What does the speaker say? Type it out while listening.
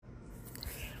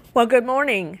Well, good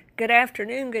morning, good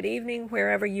afternoon, good evening,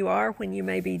 wherever you are when you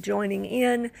may be joining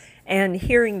in and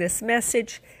hearing this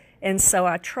message. And so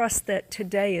I trust that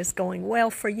today is going well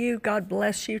for you. God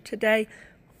bless you today.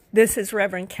 This is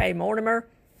Reverend Kay Mortimer,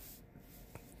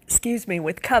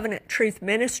 with Covenant Truth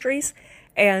Ministries.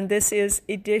 And this is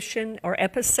edition or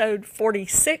episode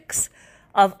 46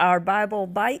 of our Bible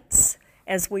Bites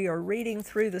as we are reading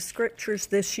through the scriptures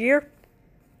this year.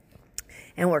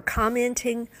 And we're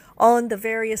commenting on the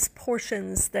various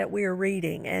portions that we are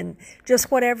reading and just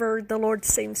whatever the Lord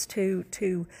seems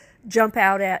to jump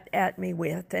out at me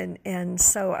with. And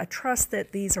so I trust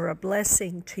that these are a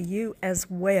blessing to you as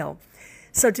well.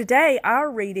 So today our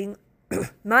reading,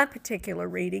 my particular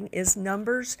reading, is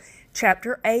Numbers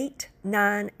chapter 8,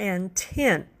 9, and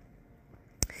 10.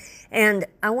 And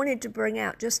I wanted to bring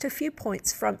out just a few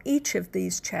points from each of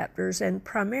these chapters, and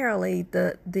primarily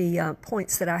the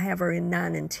points that I have are in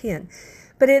 9 and 10.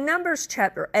 But in Numbers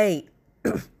chapter 8,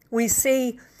 we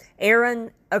see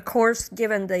Aaron, of course,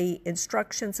 given the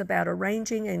instructions about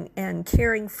arranging and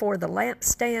caring for the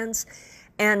lampstands,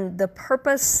 and the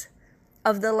purpose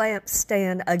of the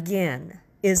lampstand, again,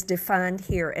 is defined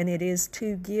here, and it is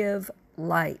to give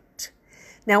light.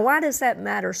 Now, why does that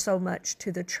matter so much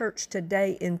to the church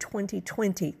today in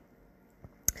 2020?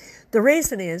 The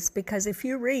reason is because if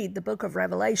you read the book of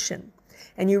Revelation,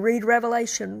 and you read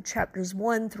Revelation chapters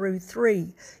 1 through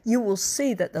 3, you will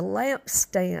see that the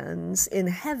lampstands in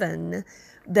heaven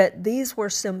that these were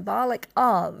symbolic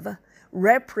of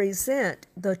represent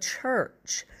the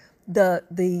church,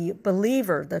 the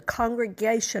believer, the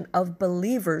congregation of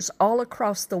believers all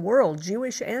across the world,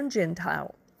 Jewish and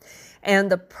Gentile.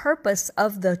 And the purpose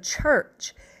of the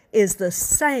church is the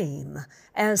same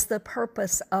as the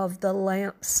purpose of the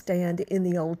lampstand in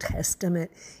the Old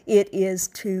Testament. It is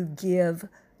to give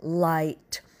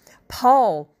light.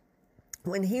 Paul,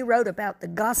 when he wrote about the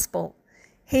gospel,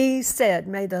 he said,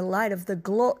 "May the light of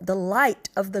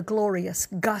the glorious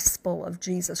gospel of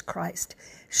Jesus Christ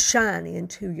shine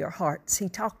into your hearts." He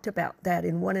talked about that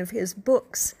in one of his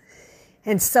books.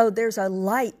 And so there's a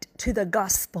light to the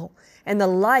gospel. And the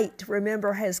light,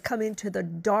 remember, has come into the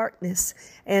darkness.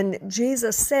 And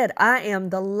Jesus said, "I am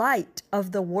the light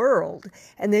of the world."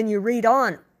 And then you read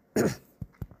on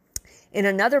in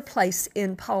another place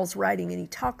in Paul's writing, and he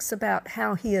talks about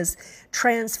how he has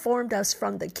transformed us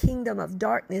from the kingdom of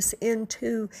darkness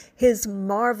into his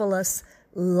marvelous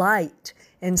light.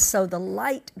 And so the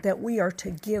light that we are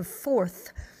to give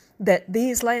forth, that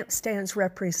these lampstands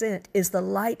represent, is the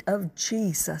light of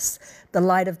Jesus, the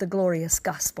light of the glorious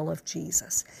gospel of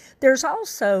Jesus. There's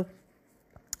also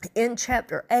in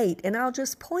chapter 8, and I'll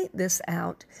just point this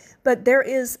out, but there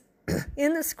is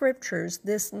in the scriptures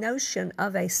this notion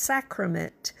of a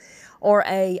sacrament or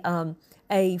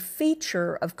a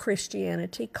feature of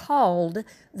Christianity called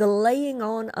the laying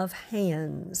on of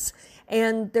hands.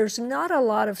 And there's not a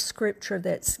lot of scripture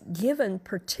that's given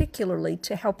particularly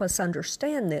to help us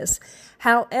understand this.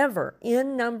 However,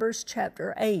 in Numbers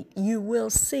chapter 8, you will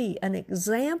see an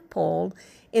example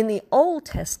in the Old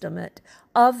Testament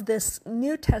of this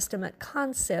New Testament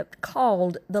concept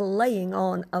called the laying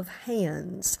on of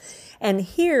hands. And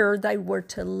here they were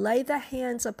to lay the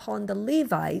hands upon the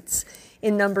Levites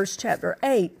in Numbers chapter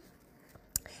 8.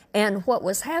 And what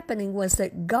was happening was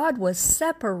that God was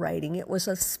separating. It was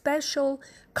a special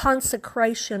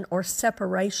consecration or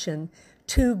separation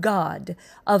to God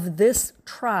of this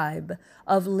tribe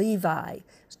of Levi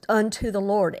unto the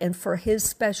Lord and for his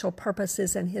special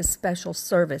purposes and his special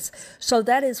service. So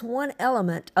that is one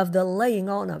element of the laying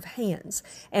on of hands.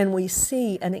 And we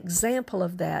see an example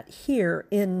of that here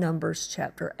in Numbers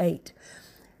chapter 8.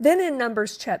 Then in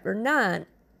Numbers chapter 9,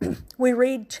 we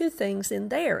read two things in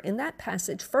that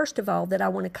passage. First of all, that I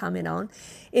want to comment on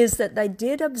is that they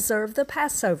did observe the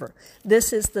Passover.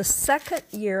 This is the second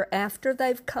year after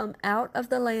they've come out of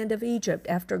the land of Egypt,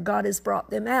 after God has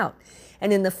brought them out.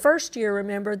 And in the first year,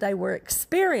 remember, they were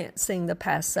experiencing the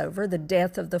Passover, the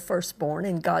death of the firstborn,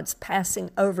 and God's passing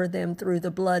over them through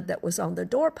the blood that was on the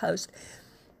doorpost.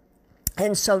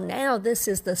 And so now this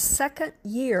is the second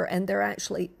year, and they're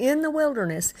actually in the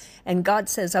wilderness, and God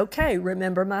says, "Okay,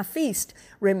 remember my feast,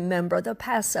 remember the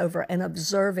Passover, and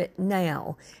observe it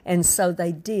now." And so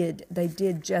they did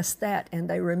just that, and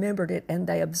they remembered it, and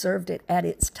they observed it at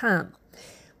its time.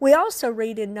 We also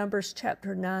read in Numbers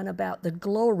chapter 9 about the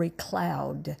glory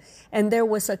cloud, and there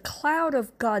was a cloud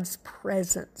of God's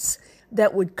presence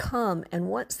that would come. And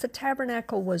once the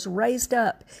tabernacle was raised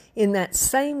up in that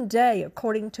same day,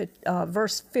 according to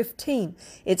verse 15,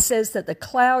 it says that the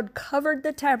cloud covered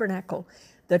the tabernacle,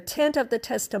 the tent of the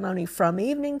testimony, from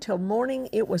evening till morning.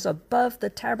 It was above the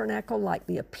tabernacle like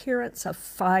the appearance of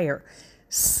fire.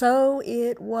 so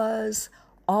it was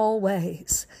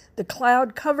always. The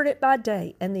cloud covered it by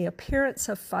day, and the appearance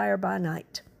of fire by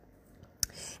night.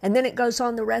 And then it goes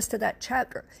on, the rest of that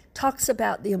chapter talks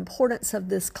about the importance of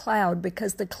this cloud,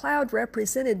 because the cloud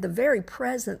represented the very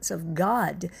presence of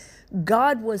God.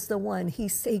 God was the one, he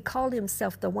called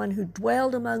himself the one who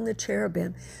dwelled among the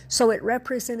cherubim. So it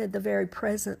represented the very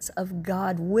presence of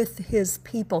God with his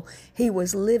people. He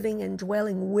was living and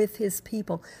dwelling with his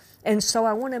people. And so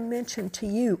I want to mention to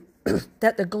you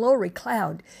that the glory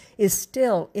cloud is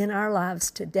still in our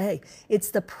lives today. It's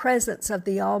the presence of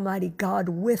the Almighty God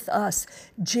with us.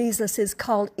 Jesus is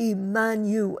called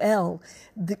Emmanuel,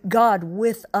 the God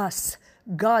with us,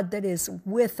 God that is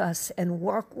with us and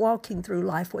walking through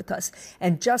life with us.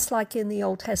 And just like in the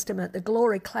Old Testament, the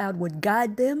glory cloud would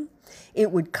guide them,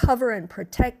 it would cover and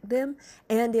protect them,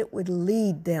 and it would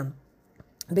lead them.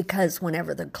 Because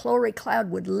whenever the glory cloud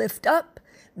would lift up,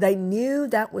 they knew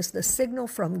that was the signal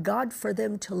from God for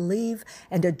them to leave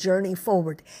and to journey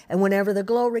forward. And whenever the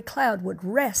glory cloud would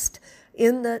rest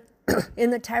in the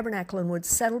tabernacle and would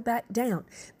settle back down,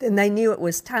 then they knew it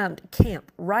was time to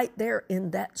camp right there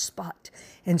in that spot.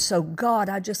 And so God,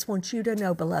 I just want you to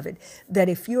know, beloved, that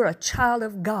if you're a child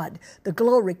of God, the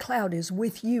glory cloud is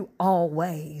with you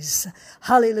always.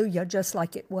 Hallelujah, just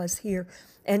like it was here.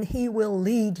 And he will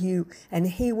lead you, and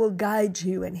he will guide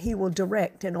you, and he will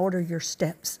direct and order your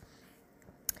steps.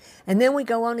 And then we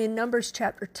go on in Numbers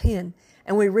chapter 10,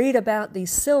 and we read about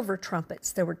these silver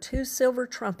trumpets. There were 2 silver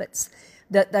trumpets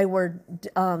that they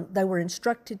were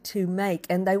instructed to make,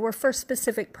 and they were for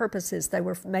specific purposes. They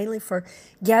were mainly for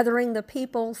gathering the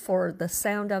people for the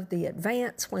sound of the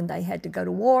advance when they had to go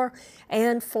to war,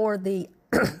 and for the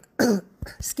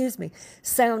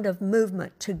sound of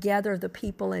movement, to gather the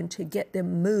people and to get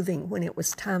them moving when it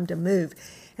was time to move.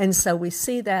 And so we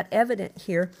see that evident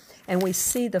here, and we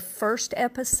see the first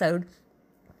episode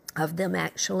of them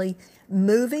actually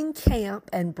moving camp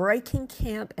and breaking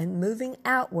camp and moving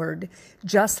outward,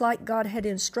 just like God had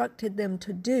instructed them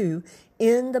to do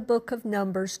in the book of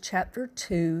Numbers chapter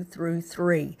 2 through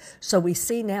 3. So we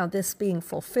see now this being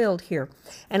fulfilled here.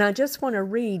 And I just want to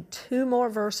read 2 more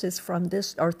verses from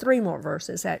this, or 3 more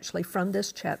verses actually from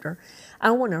this chapter.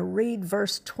 I want to read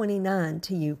verse 29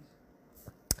 to you,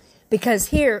 because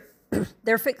here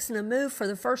they're fixing to move for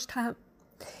the first time.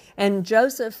 And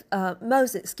Moses'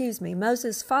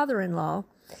 father-in-law,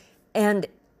 and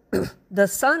the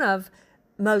son of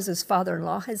Moses'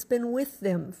 father-in-law has been with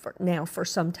them for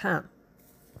some time.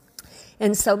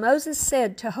 And so Moses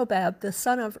said to Hobab, the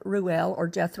son of Reuel, or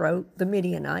Jethro, the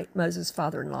Midianite, Moses'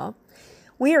 father-in-law,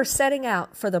 "We are setting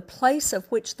out for the place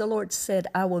of which the Lord said,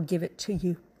 I will give it to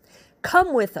you.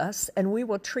 Come with us, and we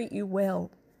will treat you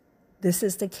well." This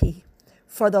is the key.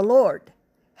 For the Lord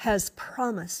has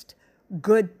promised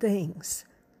good things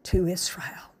to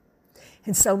Israel.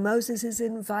 And so Moses is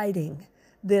inviting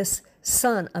this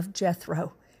son of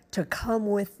Jethro to come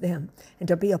with them and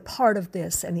to be a part of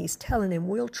this. And he's telling him,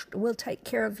 we'll take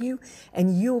care of you,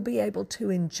 and you'll be able to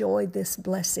enjoy this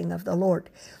blessing of the Lord.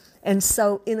 And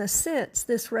so in a sense,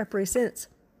 this represents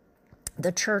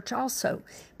the church also,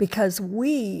 because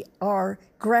we are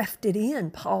grafted in,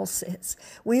 Paul says.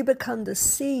 We become the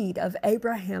seed of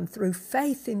Abraham through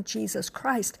faith in Jesus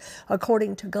Christ,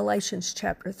 according to Galatians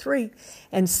chapter 3.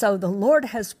 And so the Lord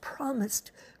has promised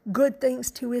good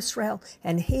things to Israel,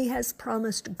 and he has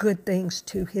promised good things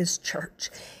to his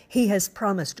church. He has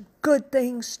promised good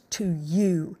things to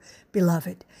you,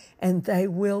 beloved, and they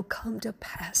will come to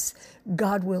pass.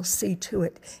 God will see to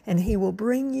it, and he will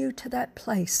bring you to that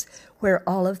place where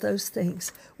all of those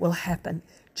things will happen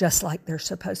just like they're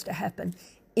supposed to happen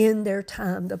in their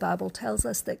time. The Bible tells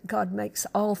us that God makes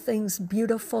all things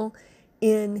beautiful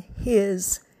in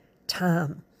his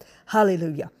time.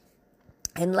 Hallelujah.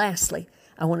 And lastly,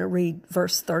 I want to read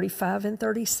verse 35 and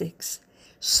 36.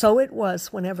 So it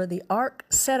was whenever the ark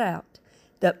set out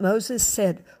that Moses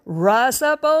said, "Rise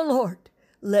up, O Lord,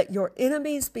 let your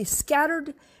enemies be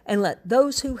scattered, and let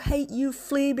those who hate you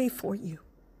flee before you."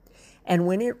 And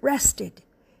when it rested,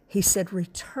 he said,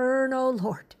 "Return, O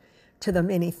Lord, to the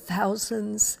many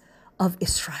thousands of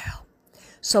Israel."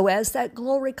 So as that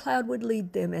glory cloud would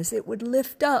lead them, as it would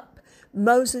lift up,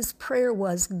 Moses' prayer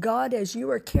was, God, as you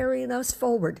are carrying us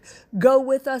forward, go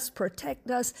with us,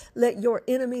 protect us, let your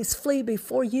enemies flee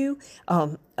before you,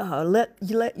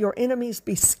 let your enemies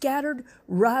be scattered,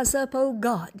 rise up, O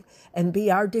God, and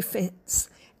be our defense.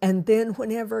 And then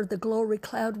whenever the glory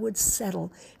cloud would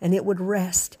settle and it would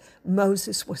rest,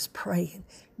 Moses was praying,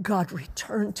 God,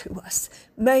 return to us.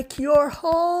 Make your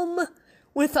home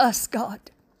with us,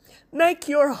 God. Make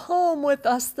your home with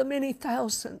us, the many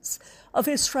thousands of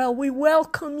Israel. We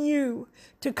welcome you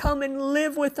to come and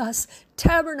live with us,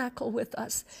 tabernacle with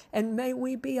us, and may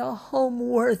we be a home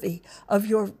worthy of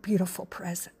your beautiful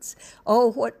presence.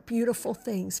 Oh, what beautiful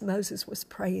things Moses was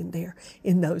praying there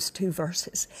in those 2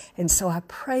 verses. And so I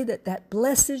pray that that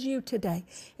blesses you today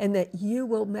and that you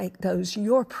will make those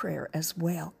your prayer as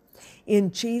well.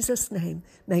 In Jesus' name,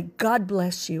 may God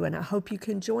bless you, and I hope you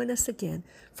can join us again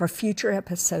for future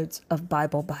episodes of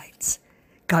Bible Bites.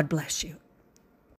 God bless you.